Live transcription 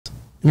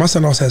My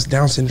son also has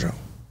Down syndrome.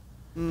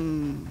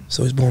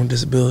 So he's born with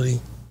disability.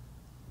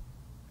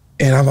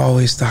 And I've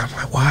always thought,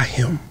 like, why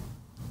him?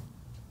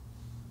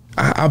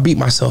 I beat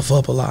myself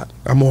up a lot.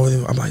 I'm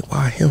like,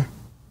 why him?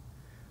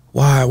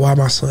 Why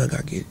my son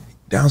got to get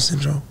Down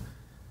syndrome,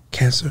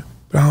 cancer?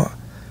 But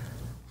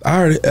I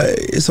already,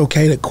 it's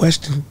okay to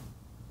question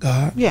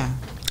God. Yeah.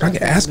 I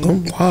can ask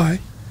him why.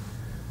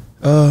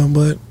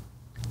 But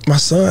my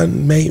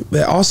son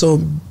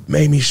also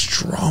made me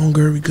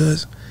stronger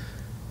because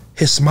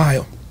his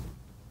smile.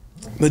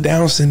 The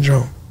Down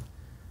syndrome.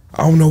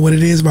 I don't know what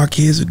it is about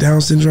kids with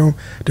Down syndrome.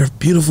 They're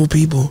beautiful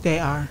people. They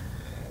are.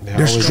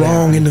 They're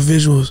strong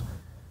individuals.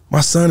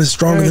 My son is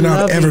stronger than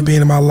I've ever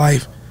been in my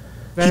life.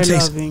 He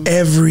takes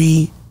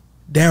every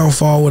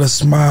downfall with a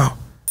smile.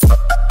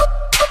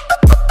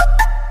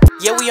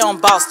 Yeah, we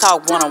on Boss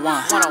Talk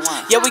 101.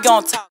 Yeah, we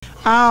gonna talk.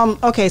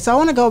 Okay, so I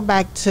want to go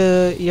back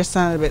to your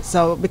son a bit.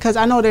 So, because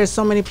I know there's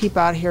so many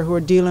people out here who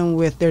are dealing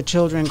with their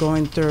children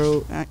going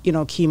through,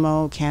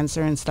 chemo,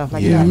 cancer, and stuff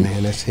like that. Yeah,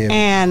 man, that's heavy.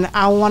 And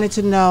I wanted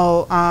to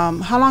know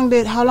how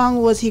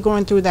long was he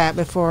going through that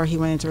before he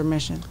went into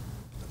remission?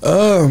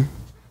 I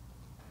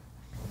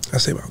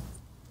say about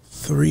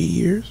 3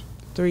 years.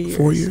 3 years.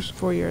 4 years.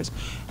 4 years.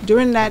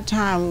 During that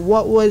time,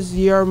 what was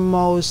your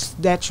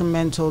most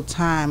detrimental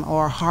time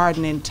or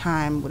hardening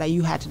time that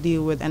you had to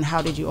deal with, and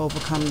how did you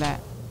overcome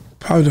that?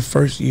 Probably the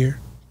first year,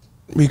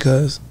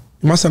 because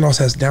my son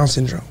also has Down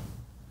syndrome.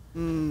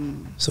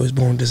 So he's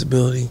born with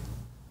disability.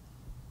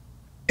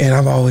 And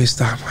I've always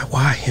thought, like,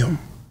 why him?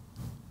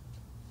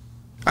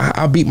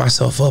 I beat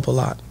myself up a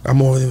lot. I'm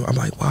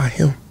like, why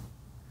him?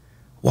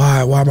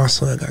 Why my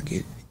son got to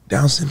get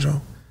Down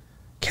syndrome,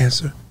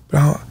 cancer?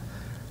 But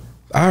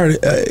I already,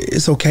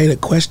 it's okay to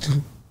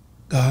question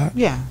God.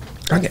 Yeah.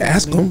 I can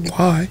ask him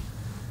why.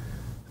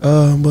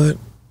 But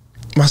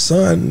my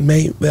son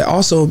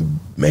also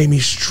made me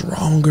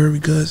stronger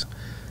because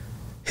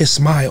his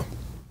smile.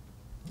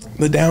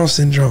 The Down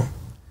syndrome.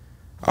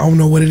 I don't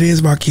know what it is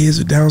about kids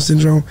with Down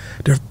syndrome.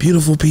 They're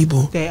beautiful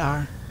people. They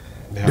are.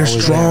 They're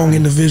strong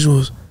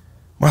individuals.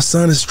 My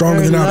son is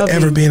stronger than I've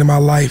ever been in my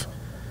life.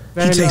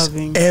 He takes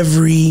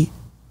every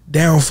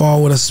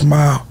downfall with a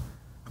smile.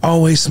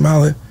 Always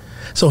smiling.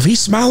 So if he's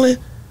smiling,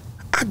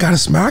 I gotta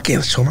smile. I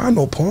can't show him I'm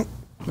no punk.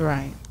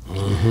 Right.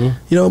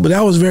 But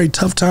that was a very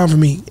tough time for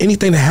me.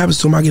 Anything that happens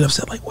to him, I get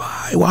upset. Like,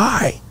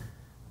 why?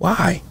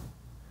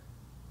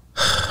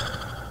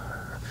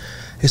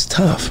 It's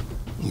tough.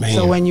 Man.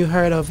 So when you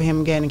heard of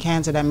him getting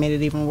cancer, that made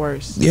it even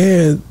worse.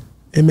 Yeah,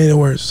 it made it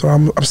worse. So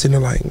I'm sitting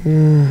there like,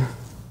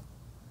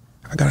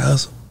 I gotta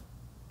hustle.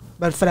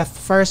 But for that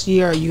first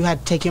year, you had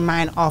to take your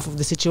mind off of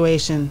the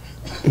situation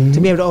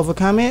to be able to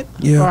overcome it?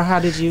 Yeah. Or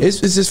how did you? It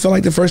just felt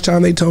like the first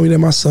time they told me that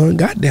my son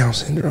got Down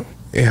syndrome.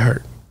 It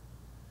hurt.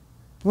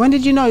 When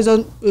did you know?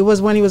 It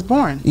was when he was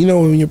born. You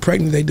know, when you're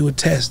pregnant, they do a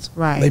test.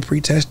 Right. They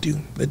pre-test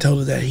you. They told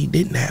us that he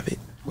didn't have it.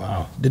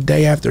 Wow. The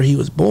day after he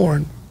was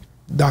born,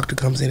 the doctor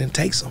comes in and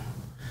takes him.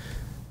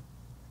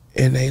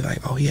 And they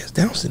like, oh, he has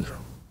Down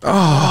syndrome.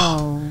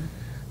 Oh.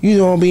 You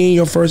know, being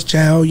your first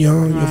child,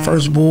 your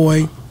first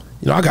boy.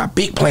 I got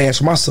big plans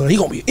for my son. He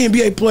gonna be an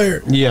NBA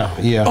player. Yeah.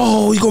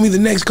 Oh, he's gonna be the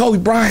next Kobe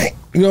Bryant.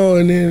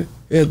 And then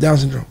Down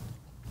syndrome.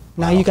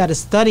 Now you got to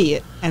study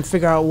it and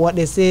figure out what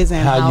this is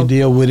and how you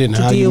deal with it and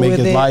how you make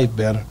his life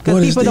better.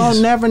 Because people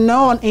don't never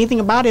know anything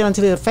about it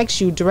until it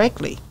affects you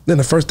directly. Then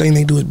the first thing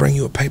they do is bring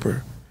you a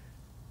paper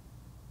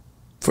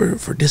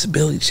for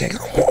disability check.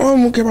 I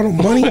don't care about no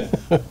money.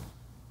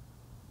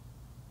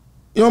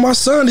 My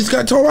son,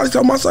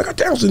 my son got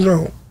Down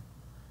syndrome.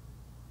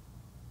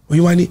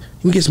 Well, you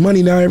can get some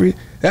money now.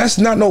 That's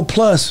not no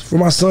plus for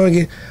my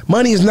son.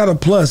 Money is not a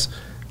plus.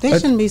 They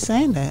shouldn't be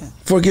saying that.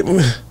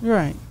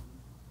 Right.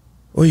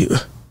 Well,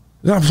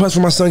 not a plus for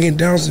my son getting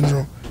Down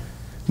syndrome.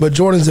 But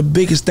Jordan's the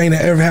biggest thing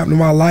that ever happened in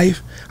my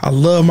life. I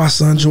love my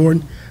son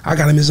Jordan. I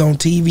got him his own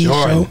TV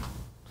show.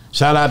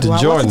 Shout out to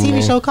Jordan. What's the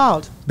TV show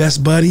called?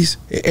 Best Buddies.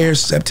 It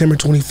airs September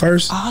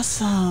 21st.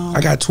 Awesome.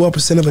 I got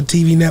 12% of a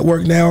TV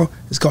network now.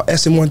 It's called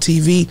SM1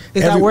 TV.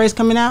 Is that where it's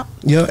coming out?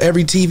 Yeah,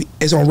 every TV.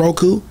 It's on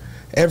Roku.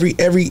 Every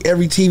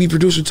TV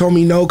producer told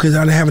me no because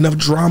I didn't have enough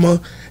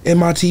drama in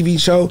my TV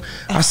show.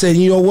 I said,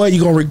 you know what?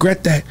 You're going to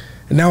regret that.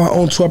 And now I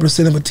own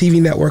 12% of a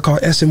TV network called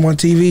SM1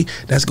 TV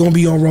that's going to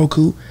be on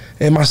Roku.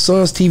 And my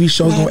son's TV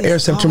show is going to air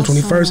September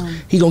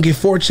 21st. He going to get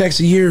 4 checks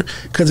a year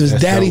because of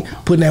his daddy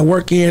putting that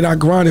work in. I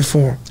grinded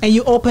for him. And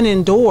you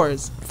opening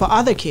doors for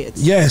other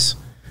kids. Yes.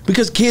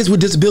 Because kids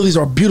with disabilities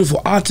are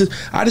beautiful. I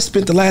just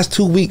spent the last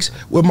 2 weeks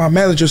with my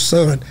manager's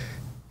son.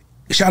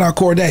 Shout out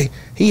Corday.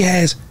 He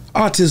has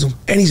autism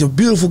and he's a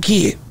beautiful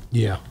kid.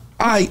 Yeah.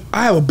 I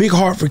have a big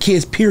heart for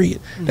kids,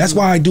 period. That's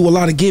why I do a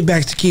lot of give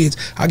backs to kids.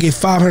 I get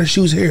 500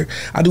 shoes here.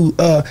 I do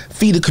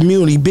feed the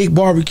community, big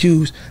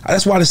barbecues.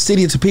 That's why the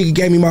city of Topeka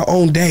gave me my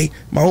own day,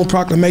 my own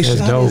proclamation.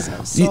 That's dope.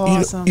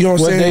 Awesome. You know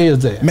what I'm saying? What day is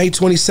that? May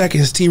 22nd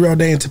is T-Rell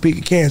Day in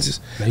Topeka, Kansas.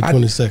 May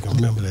 22nd,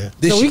 remember that.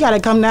 So we got to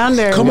come down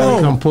there. Come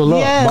on. Come pull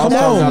up. Yeah, come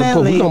on. We're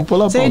going to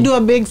pull up. So they do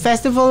a big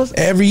festival?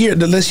 Every year.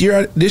 This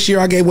year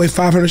I gave away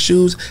 500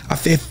 shoes. I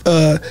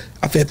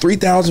fed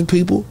 3,000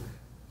 people.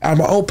 out of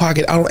my own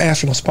pocket. I don't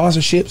ask for no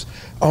sponsorships.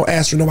 I don't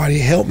ask for nobody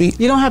to help me.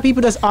 You don't have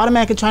people that's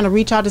automatically trying to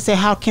reach out to say,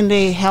 how can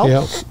they help?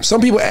 Yep.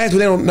 Some people ask, but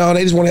they don't know.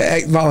 They just want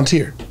to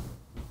volunteer.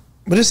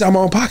 But this is out of my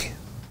own pocket.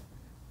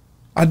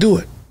 I do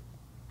it.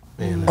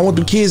 Man, I want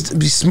the kids to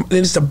be, and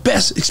it's the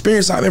best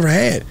experience I've ever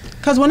had.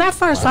 Because when I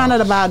first found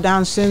out about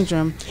Down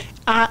syndrome,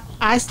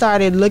 I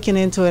started looking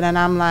into it, and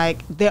I'm like,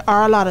 there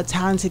are a lot of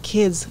talented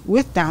kids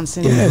with Down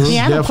syndrome, Yes,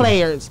 piano definitely.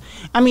 players.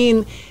 I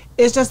mean,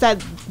 it's just that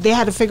they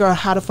had to figure out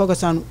how to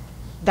focus on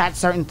that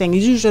certain thing.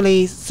 It's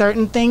usually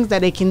certain things that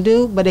they can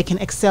do, but they can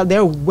excel.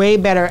 They're way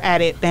better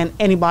at it than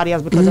anybody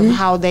else because of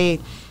how they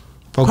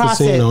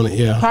Focus in on it,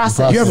 yeah.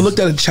 process. You ever looked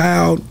at a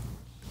child,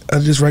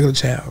 just regular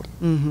child,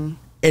 and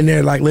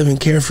they're like living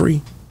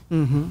carefree?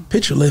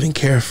 Picture living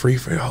carefree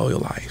for your whole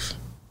life.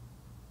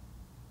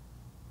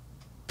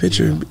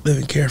 Picture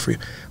living carefree.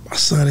 My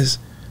son is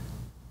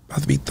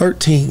about to be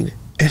 13,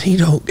 and he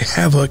don't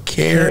have a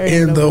care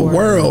in the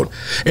world.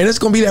 And it's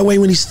going to be that way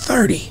when he's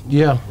 30.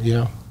 Yeah,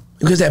 yeah.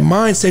 Because that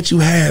mindset you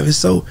have is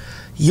so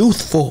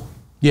youthful.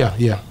 Yeah,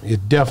 yeah.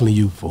 It's definitely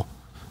youthful.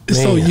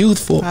 It's so Man.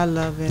 youthful. I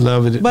love it.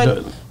 Love it.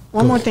 But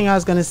one more thing I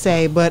was going to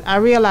say, but I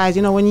realized,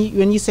 you know, when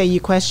you say you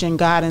question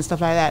God and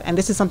stuff like that, and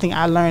this is something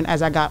I learned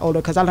as I got older,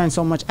 because I learned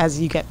so much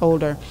as you get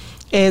older,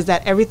 is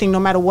that everything, no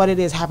matter what it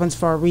is, happens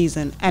for a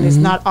reason, and it's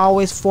not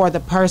always for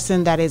the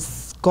person that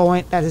is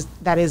going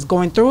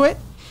through it.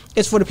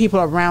 It's for the people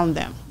around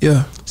them.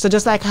 Yeah. So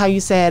just like how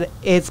you said,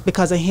 it's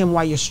because of him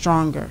why you're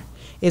stronger.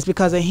 It's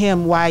because of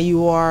him why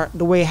you are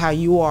the way how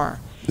you are.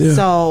 Yeah.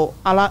 So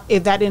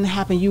if that didn't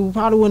happen, you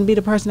probably wouldn't be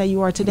the person that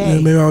you are today.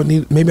 Yeah,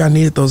 maybe I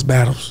needed those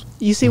battles.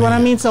 You see what I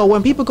mean? So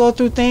when people go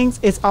through things,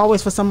 it's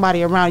always for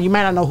somebody around. You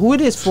might not know who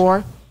it is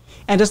for.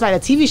 And just like a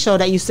TV show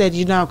that you said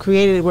you now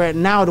created where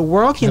now the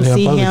world can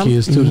see him.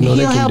 Kids too, to know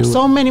they He'll can help do it.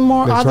 so many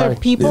more That's other right.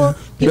 people. Yeah.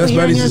 People Best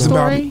hearing Buddies your is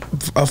story.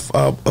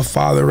 about a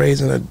father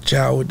raising a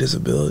child with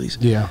disabilities.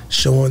 Yeah.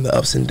 Showing the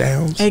ups and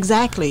downs.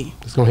 Exactly.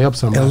 It's going to help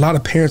somebody. And a lot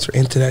of parents are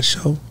into that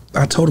show.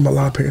 I told them a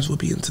lot of parents will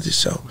be into this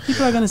show.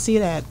 People are going to see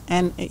that.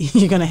 And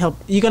you're going to help.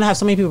 You're going to have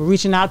so many people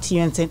reaching out to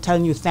you and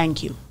telling you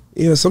thank you.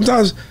 Yeah,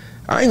 sometimes,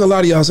 I ain't gonna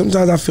lie to y'all,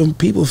 sometimes I feel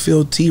people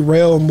feel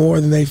T-Rell more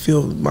than they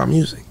feel my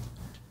music.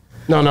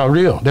 No,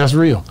 real. That's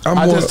real.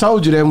 I just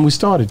told you that when we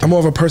started. I'm more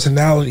of a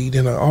personality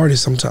than an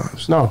artist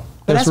sometimes. No,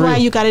 But that's real. why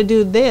you got to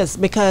do this,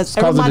 because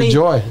Because of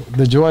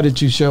the joy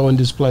that you show and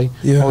display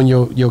on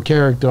your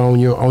character, on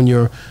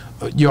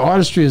your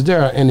artistry is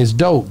there, and it's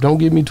dope. Don't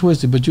get me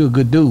twisted, but you're a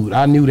good dude.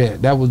 I knew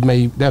that.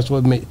 That's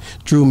what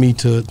drew me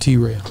to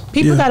T-Rell.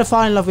 People got to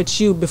fall in love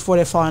with you before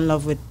they fall in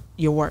love with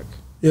your work.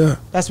 Yeah,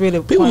 that's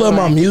really people love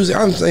my music.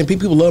 I'm saying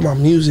people love my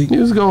music.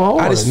 Music go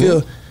hard. I just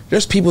feel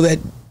there's people that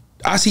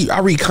I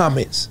read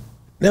comments.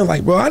 They're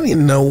like, bro, I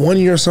didn't know one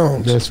of your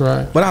songs. That's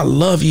right. But I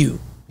love you.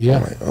 Yeah.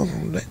 I'm like,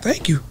 oh,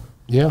 thank you.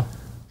 Yeah.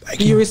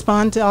 Do you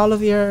respond to all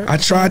of your? I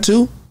try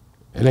to.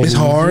 It's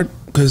hard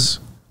because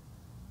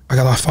I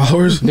got a lot of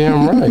followers.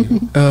 Damn right.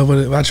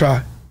 But I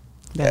try.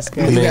 That's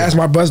good. You can ask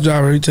my bus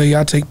driver. He tell you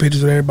I take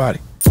pictures of everybody.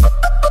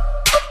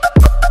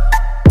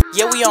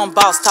 Yeah, we on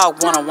Boss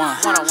Talk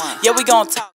 101. Yeah, we gonna talk.